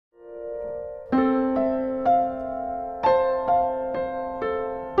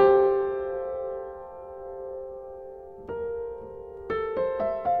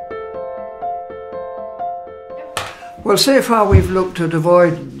Well, so far we've looked at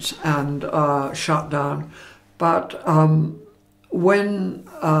avoidance and shutdown, but when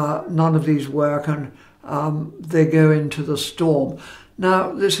none of these work and they go into the storm.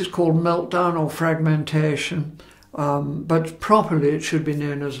 Now, this is called meltdown or fragmentation, but properly it should be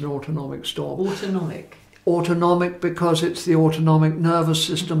known as an autonomic storm. Autonomic? Autonomic because it's the autonomic nervous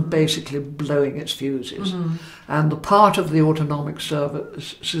system basically blowing its fuses. And the part of the autonomic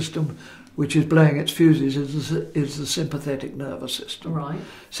system which is blowing its fuses is the sympathetic nervous system. Right.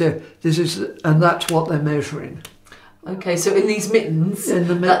 So this is, and that's what they're measuring. Okay, so in these mittens,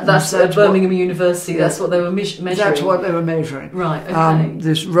 that's at Birmingham University, that's what they were measuring? That's what they were measuring. Right, okay.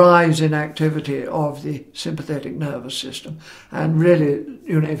 This rise in activity of the sympathetic nervous system. And really,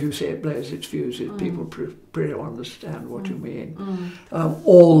 you know, if you say it blows its fuses, people pretty understand what you mean.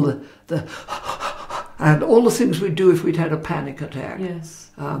 All the and all the things we'd do if we'd had a panic attack. Yes.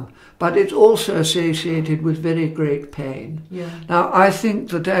 But it's also associated with very great pain. Yeah. Now, I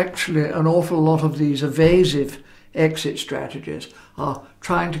think that actually an awful lot of these evasive exit strategies are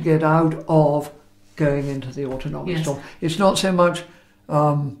trying to get out of going into the autonomic storm. It's not so much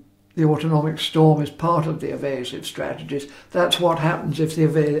the autonomic storm is part of the evasive strategies. That's what happens if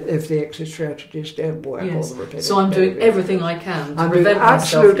the exit strategies don't work. Or the repetitive so I'm doing everything I can to prevent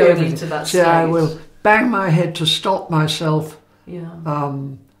myself going everything. into that state. So I will bang my head to stop myself,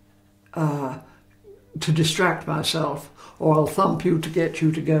 to distract myself, or I'll thump you to get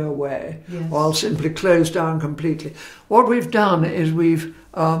you to go away, or I'll simply close down completely. What we've done is we've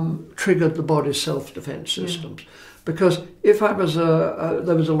triggered the body's self-defense systems. Because if I was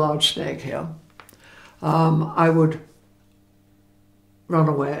there was a large snake here, I would run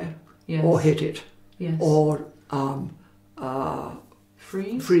away, or hit it, or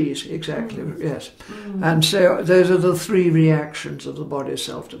freeze, exactly, yes. And so those are the three reactions of the body's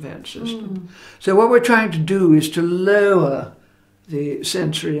self-defense system. So what we're trying to do is to lower the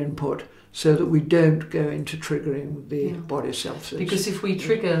sensory input so that we don't go into triggering the body's self-system. Because if we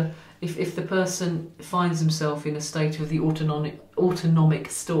trigger, if the person finds himself in a state of the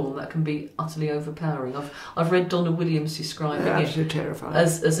autonomic storm, that can be utterly overpowering. I've read Donna Williams describing it terrifying.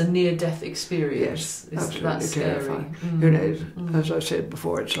 as a near-death experience. Yes, absolutely that's terrifying. You know, as I said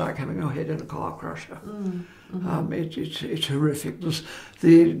before, it's like having your head in a car crusher. It's horrific.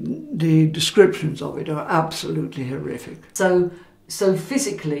 The descriptions of it are absolutely horrific. So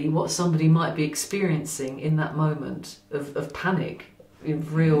physically, what somebody might be experiencing in that moment of panic, in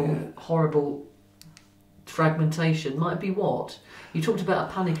real horrible fragmentation, might be what? You talked about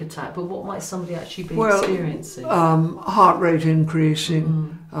a panic attack, but what might somebody actually be experiencing? Heart rate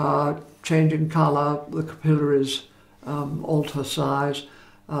increasing, change in colour, the capillaries alter size.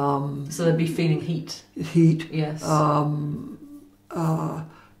 So they'd be feeling heat. Heat. Yes.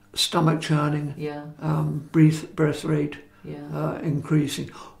 Stomach churning. Yeah. Breath rate. Increasing.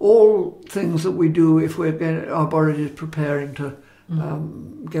 All things that we do if our body is preparing to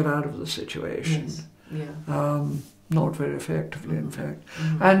get out of the situation. Not very effectively, in fact.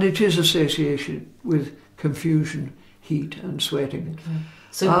 And it is associated with confusion, heat and sweating. Okay.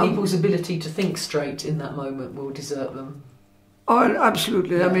 So people's ability to think straight in that moment will desert them? Oh,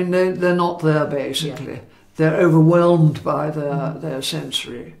 absolutely. I mean, they're not there, basically. They're overwhelmed by their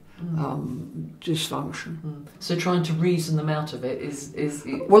sensory dysfunction. So trying to reason them out of it is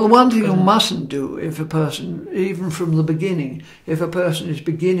well, the one thing you mustn't do if a person, even from the beginning, if a person is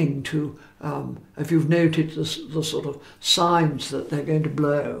beginning to, if you've noted the sort of signs that they're going to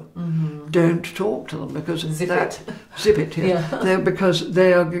blow, don't talk to them, because zip it, because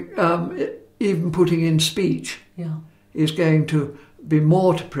they are even putting in speech is going to be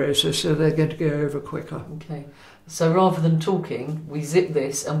more to process, so they're going to go over quicker. Okay. So rather than talking, we zip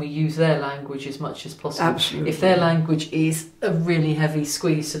this and we use their language as much as possible. Absolutely. If their language is a really heavy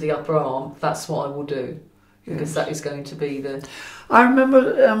squeeze to the upper arm, that's what I will do. Because that is going to be the... I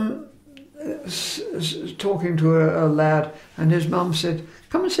remember talking to a lad, and his mum said,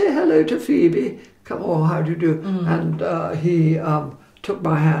 "Come and say hello to Phoebe. Come, or how do you do?" And he took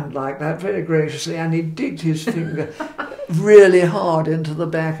my hand like that very graciously, and he digged his finger really hard into the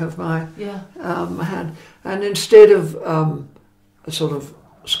back of my hand. And instead of sort of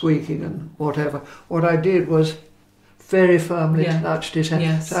squeaking and whatever, what I did was very firmly touched his hand.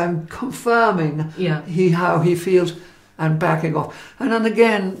 Yes. So I'm confirming how he feels and backing off. And then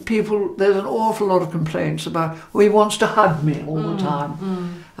again, there's an awful lot of complaints about, he wants to hug me all the time.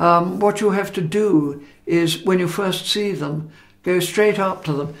 What you have to do is, when you first see them, go straight up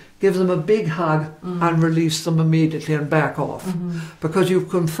to them, give them a big hug and release them immediately and back off. Because you've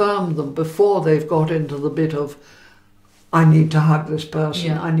confirmed them before they've got into the bit of I need to hug this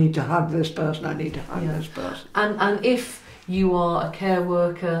person, Yeah. I need to hug this person, I need to hug Yeah. this person. And if you are a care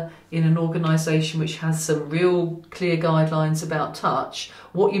worker in an organisation which has some real clear guidelines about touch,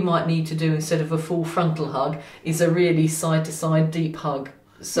 what you might need to do instead of a full frontal hug is a really side-to-side deep hug.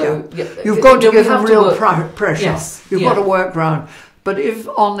 So you've got to give them real work. pressure. Yes. You've got to work round. But if,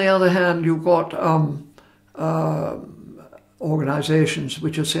 on the other hand, you've got organisations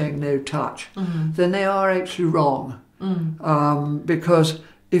which are saying no touch, then they are actually wrong. Because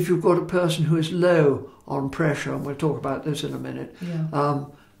if you've got a person who is low on pressure, and we'll talk about this in a minute,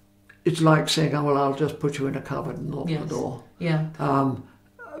 it's like saying, oh, well, I'll just put you in a cupboard and lock the door. Yeah.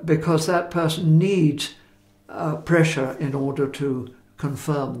 Because that person needs pressure in order to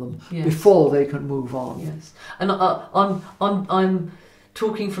confirm them before they can move on. Yes. And I'm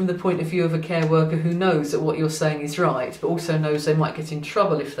talking from the point of view of a care worker who knows that what you're saying is right, but also knows they might get in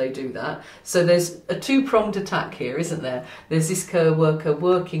trouble if they do that. So there's a two-pronged attack here, isn't there? There's this care worker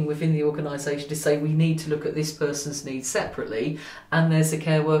working within the organisation to say we need to look at this person's needs separately, and there's a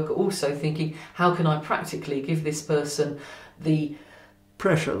care worker also thinking, how can I practically give this person the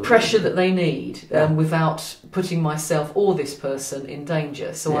pressure that they need without putting myself or this person in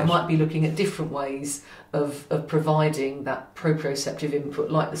danger. So I might be looking at different ways of providing that proprioceptive input,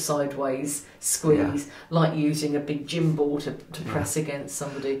 like the sideways squeeze, like using a big gym ball to press against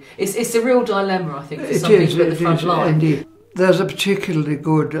somebody. It's a real dilemma, I think, for some people at the front line. Indeed. There's a particularly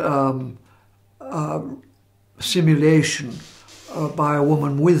good simulation by a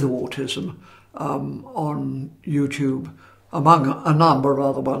woman with autism on YouTube, among a number of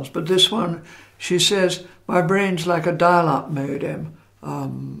other ones. But this one, she says, my brain's like a dial-up modem.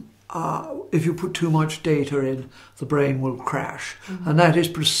 If you put too much data in, the brain will crash. And that is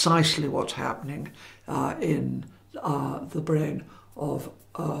precisely what's happening in the brain of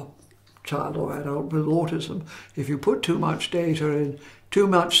a child or adult with autism. If you put too much data in, too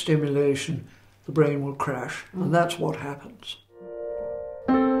much stimulation, the brain will crash. And that's what happens.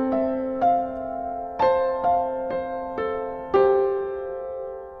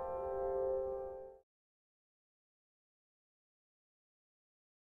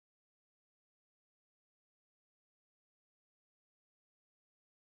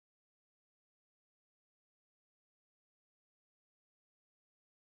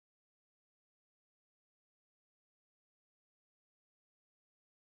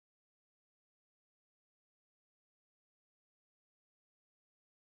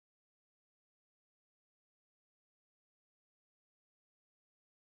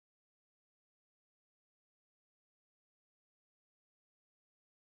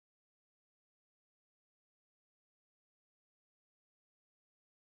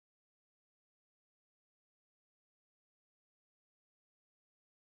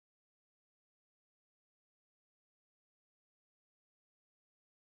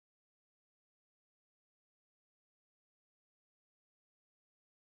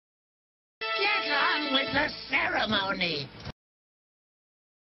 Get on with the ceremony.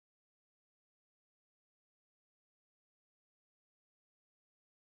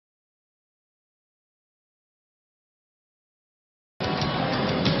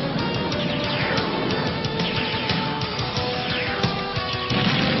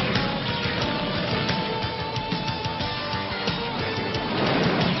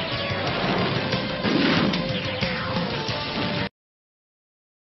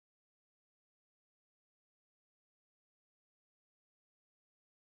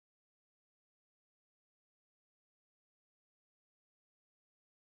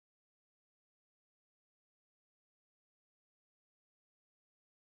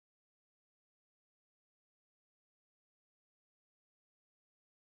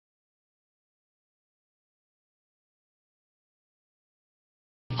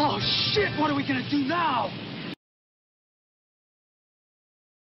 Oh, shit! What are we gonna do now?